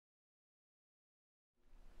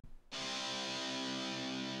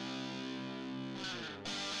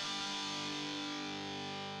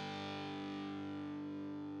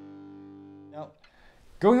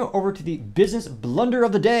Going over to the business blunder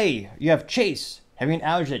of the day, you have Chase having an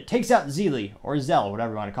outage that takes out Zelle, or Zelle,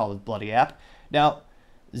 whatever you want to call this bloody app. Now,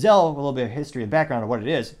 Zelle, a little bit of history and background of what it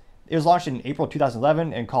is. It was launched in April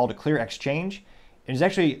 2011 and called Clear Exchange. It was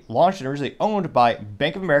actually launched and originally owned by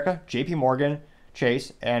Bank of America, JP Morgan,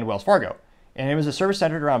 Chase, and Wells Fargo. And it was a service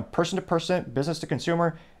centered around person-to-person,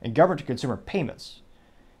 business-to-consumer, and government-to-consumer payments.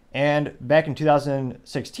 And back in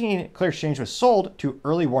 2016, Clear Exchange was sold to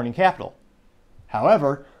Early Warning Capital.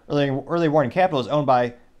 However, Early Warning Capital is owned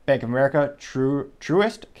by Bank of America,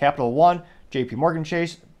 Truist, Capital One, JP Morgan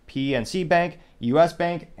Chase, PNC Bank, US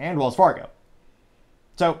Bank, and Wells Fargo.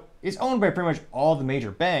 So it's owned by pretty much all the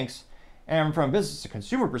major banks, and from a business to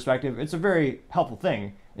consumer perspective, it's a very helpful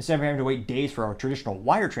thing. Instead of having to wait days for a traditional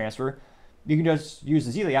wire transfer, you can just use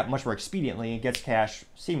the Zelle app much more expediently and gets cash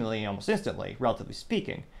seemingly almost instantly, relatively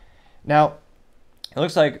speaking. Now, it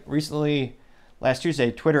looks like recently, last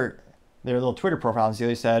Tuesday, their little Twitter profile on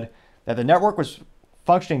Zelle said that the network was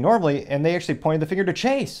functioning normally, and they actually pointed the finger to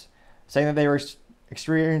Chase, saying that they were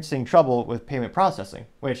experiencing trouble with payment processing,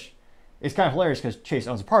 which is kind of hilarious because Chase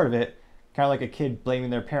owns a part of it, kind of like a kid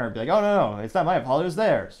blaming their parent, be like, oh, no, it's not my fault, it was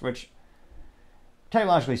theirs, which,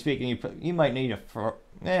 technologically speaking, you might need a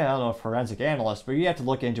forensic analyst, but you have to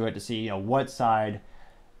look into it to see what side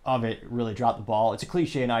of it really dropped the ball. It's a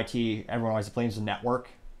cliche in IT, everyone always blames the network,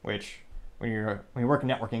 which when you work in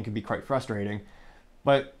networking can be quite frustrating,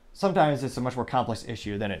 but sometimes it's a much more complex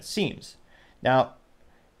issue than it seems. Now,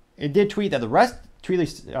 it did tweet that Zelle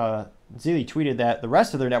tweeted that the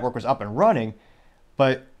rest of their network was up and running,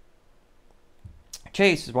 but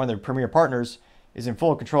Chase is one of their premier partners, is in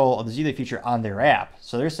full control of the Zelle feature on their app.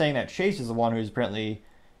 So they're saying that Chase is the one who's apparently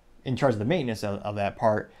in charge of the maintenance of that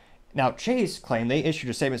part. Now, Chase claimed they issued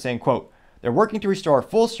a statement saying, quote, they're working to restore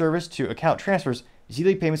full service to account transfers,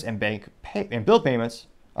 Zelle payments, and and bill payments,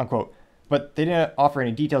 unquote. But they didn't offer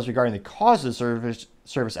any details regarding the cause of the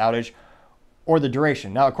service outage or the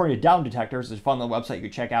duration. Now, according to Down Detectors, there's a fun little website you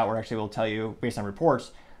can check out where actually will tell you, based on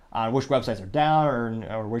reports, on which websites are down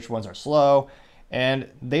or which ones are slow. And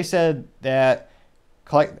they said that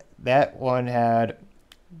that one had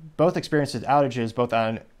both experienced outages both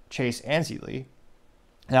on Chase and Zelle.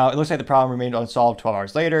 Now, it looks like the problem remained unsolved 12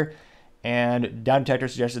 hours later, and Down Detector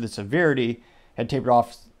suggested the severity had tapered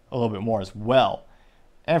off a little bit more as well.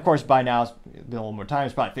 And of course, by now, it's been a little more time,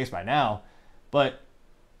 it's probably fixed by now, but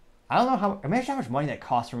I don't know imagine how much money that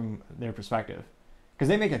costs from their perspective. Because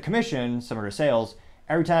they make a commission, some of their sales,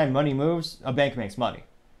 every time money moves, a bank makes money.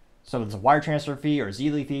 So there's a wire transfer fee or a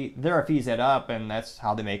Zelle fee, there are fees that up, and that's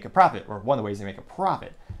how they make a profit, or one of the ways they make a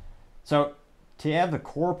profit. So to have the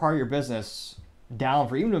core part of your business down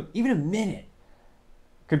for even a minute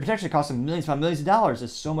could potentially cost them millions upon millions of dollars,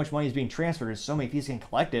 as so much money is being transferred, as so many fees getting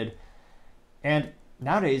collected. And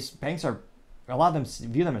nowadays, banks a lot of them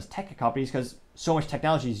view them as tech companies because so much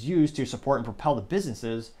technology is used to support and propel the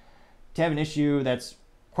businesses. To have an issue that's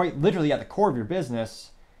quite literally at the core of your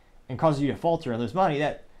business and causes you to falter and lose money,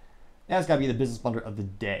 that's got to be the business blunder of the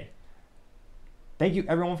day. Thank you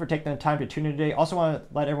everyone for taking the time to tune in today. Also want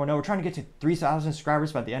to let everyone know we're trying to get to 3,000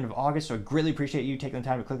 subscribers by the end of August, so I greatly appreciate you taking the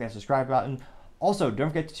time to click that subscribe button. Also, don't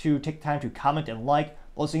forget to take the time to comment and like.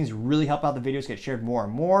 Those things really help out the videos get shared more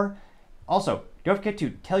and more. Also, don't forget to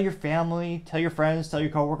tell your family, tell your friends, tell your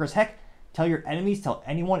coworkers, heck, tell your enemies, tell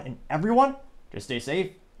anyone and everyone. Just stay safe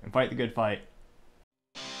and fight the good fight.